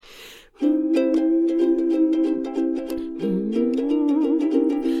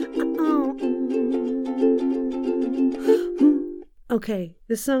Okay,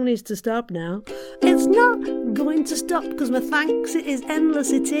 this song needs to stop now. It's not going to stop because my thanks, it is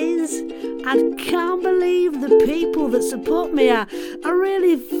endless, it is. I can't believe the people that support me. I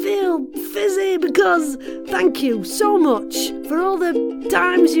really feel fizzy because thank you so much for all the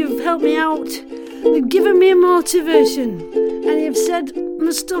times you've helped me out. You've given me a motivation and you've said my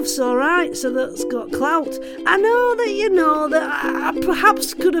stuff's alright, so that's got clout. I know that you know that I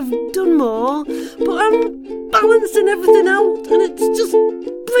perhaps could have done more, but I'm balancing everything out and it's just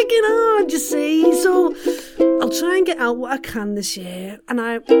freaking hard, you see. So I'll try and get out what I can this year, and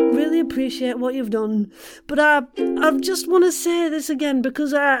I really appreciate what you've done. But I just want to say this again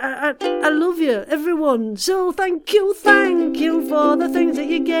because I love you, everyone. So thank you for the things that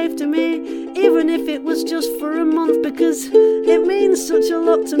you gave to me, even if it was just for a month, because it means such a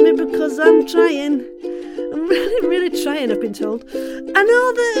lot to me because I'm trying. I'm really, really trying, I've been told. I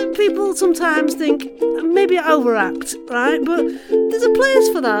know that people sometimes think maybe I overact, right? But there's a place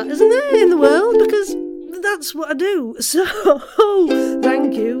for that, isn't there, in the world? Because that's what I do. So,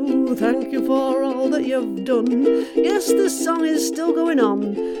 thank you for all that you've done. Yes, this song is still going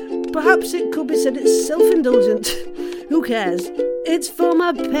on. Perhaps it could be said it's self-indulgent. Who cares? It's for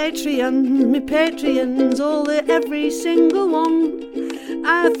my Patreons, every single one.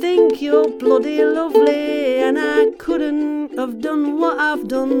 I think you're bloody lovely, and I couldn't have done what I've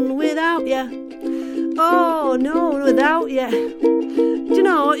done without you. Oh no, without you. Do you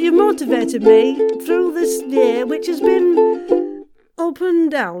know, you've motivated me through this year, which has been up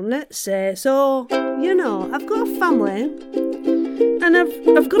and down, let's say. So, you know, I've got a family, and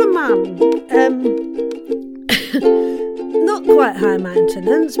I've got a man. Not quite high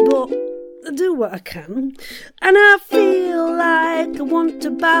maintenance, but I do what I can. And I feel like I want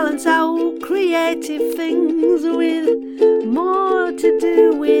to balance out creative things with more to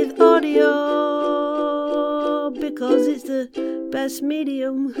do with audio, because it's the best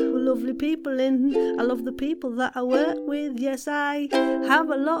medium with lovely people in. I love the people that I work with. Yes, I have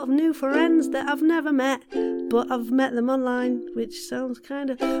a lot of new friends that I've never met, but I've met them online, which sounds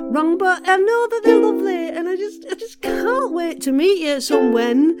kind of wrong, but I know that they're lovely, and I just can't wait to meet you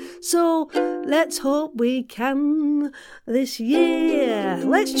somewhere. So let's hope we can this year.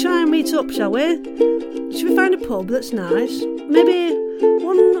 Let's try and meet up, shall we? Should we find a pub that's nice? Maybe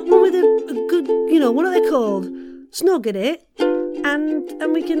one with a good, you know, what are they called? Snug at it, and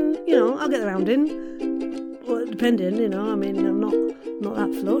we can, you know, I'll get around in. Well, depending, you know, I mean, I'm not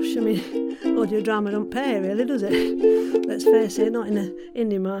that flush. I mean, audio drama don't pay, really, does it? Let's face it, not in the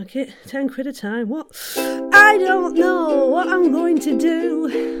indie market. 10 quid a time, what? I don't know what I'm going to do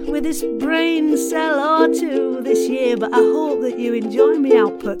with this brain cell or two this year, but I hope that you enjoy my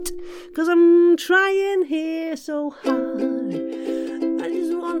output, because I'm trying here so hard. I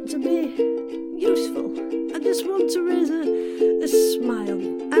just want to be useful. I just want to raise a smile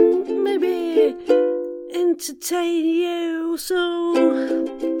and maybe entertain you. So,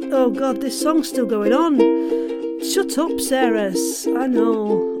 oh God, this song's still going on. Shut up, Sarah. I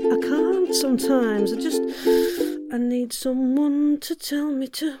know I can't sometimes. I need someone to tell me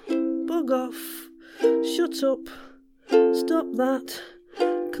to bug off. Shut up. Stop that.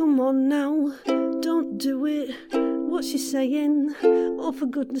 Come on now. Don't do it. What's she saying? Oh, for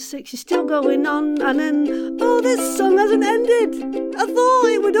goodness sake, she's still going on. And then, oh, this song hasn't ended. I thought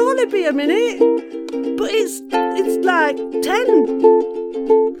it would only be a minute, but it's like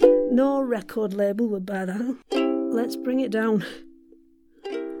 10. No record label would buy that. Let's bring it down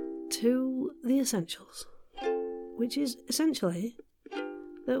to the essentials, which is essentially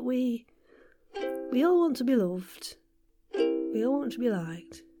that we all want to be loved. We all want to be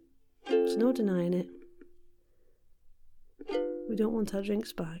liked. There's no denying it. We don't want our drinks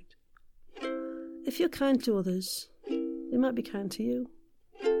spiked. If you're kind to others, they might be kind to you.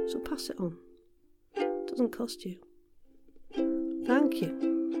 So pass it on. It doesn't cost you. Thank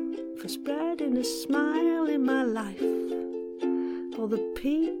you for spreading a smile in my life. All the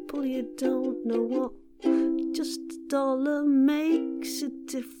people you don't know what. Just $1 makes a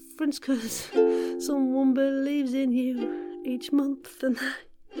difference, 'cause someone believes in you each month. And I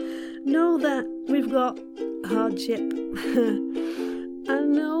know that we've got hardship. I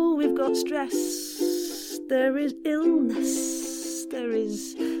know we've got stress. There is illness. There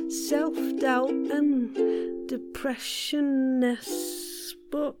is self-doubt and depressionness.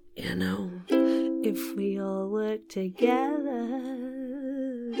 But, you know, if we all work together,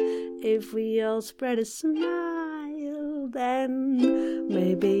 if we all spread a smile, then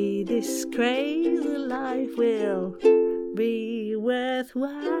maybe this crazy life will be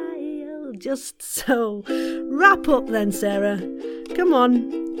worthwhile. Just so. Wrap up then, Sarah. Come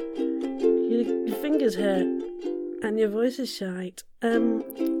on. Your fingers hurt. and your voice is shite.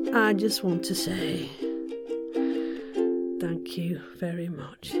 I just want to say thank you very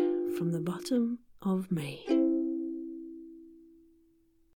much from the bottom of me.